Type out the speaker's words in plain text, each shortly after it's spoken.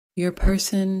Your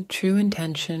person's true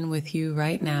intention with you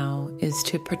right now is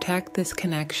to protect this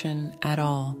connection at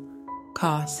all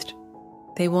cost.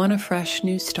 They want a fresh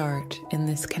new start in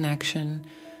this connection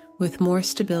with more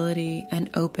stability and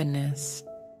openness,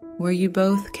 where you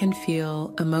both can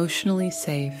feel emotionally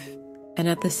safe and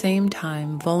at the same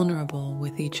time vulnerable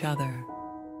with each other.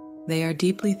 They are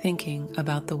deeply thinking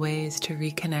about the ways to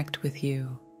reconnect with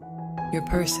you. Your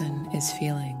person is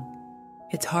feeling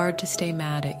it's hard to stay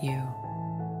mad at you.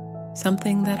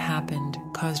 Something that happened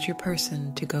caused your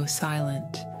person to go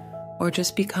silent or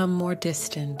just become more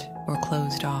distant or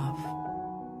closed off.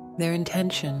 Their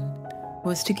intention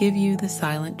was to give you the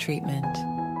silent treatment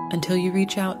until you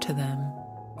reach out to them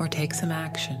or take some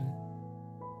action.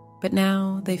 But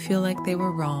now they feel like they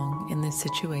were wrong in this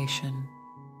situation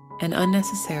and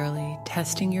unnecessarily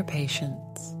testing your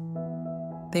patience.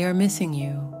 They are missing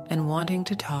you and wanting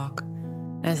to talk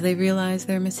as they realize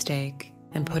their mistake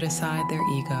and put aside their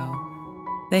ego.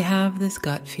 They have this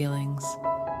gut feelings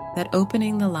that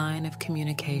opening the line of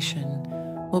communication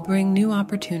will bring new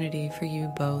opportunity for you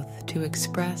both to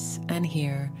express and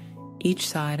hear each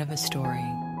side of a story.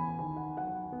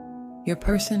 Your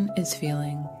person is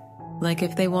feeling like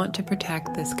if they want to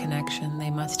protect this connection,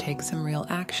 they must take some real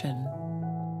action.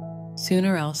 Soon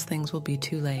or else things will be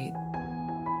too late.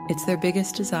 It's their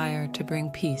biggest desire to bring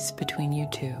peace between you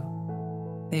two.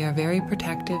 They are very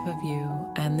protective of you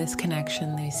and this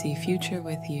connection. They see future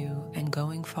with you and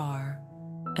going far,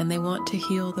 and they want to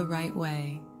heal the right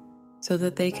way so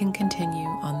that they can continue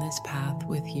on this path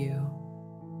with you.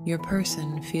 Your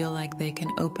person feel like they can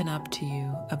open up to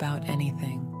you about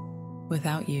anything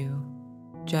without you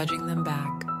judging them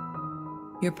back.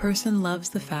 Your person loves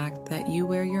the fact that you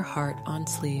wear your heart on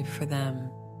sleeve for them.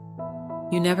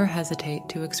 You never hesitate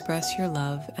to express your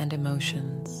love and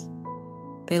emotions.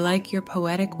 They like your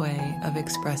poetic way of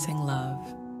expressing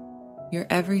love, your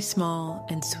every small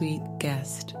and sweet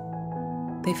guest.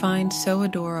 They find so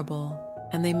adorable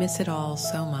and they miss it all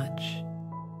so much.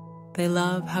 They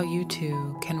love how you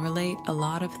two can relate a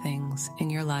lot of things in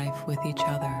your life with each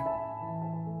other.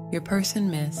 Your person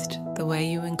missed the way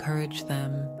you encourage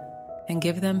them and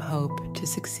give them hope to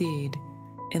succeed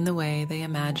in the way they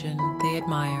imagine. They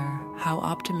admire how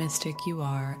optimistic you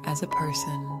are as a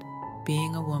person,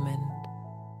 being a woman.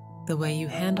 The way you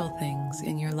handle things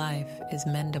in your life is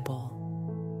mendable.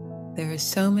 There is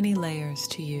so many layers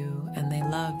to you and they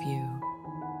love you.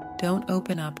 Don't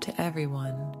open up to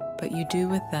everyone, but you do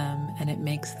with them and it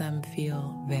makes them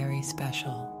feel very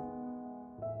special.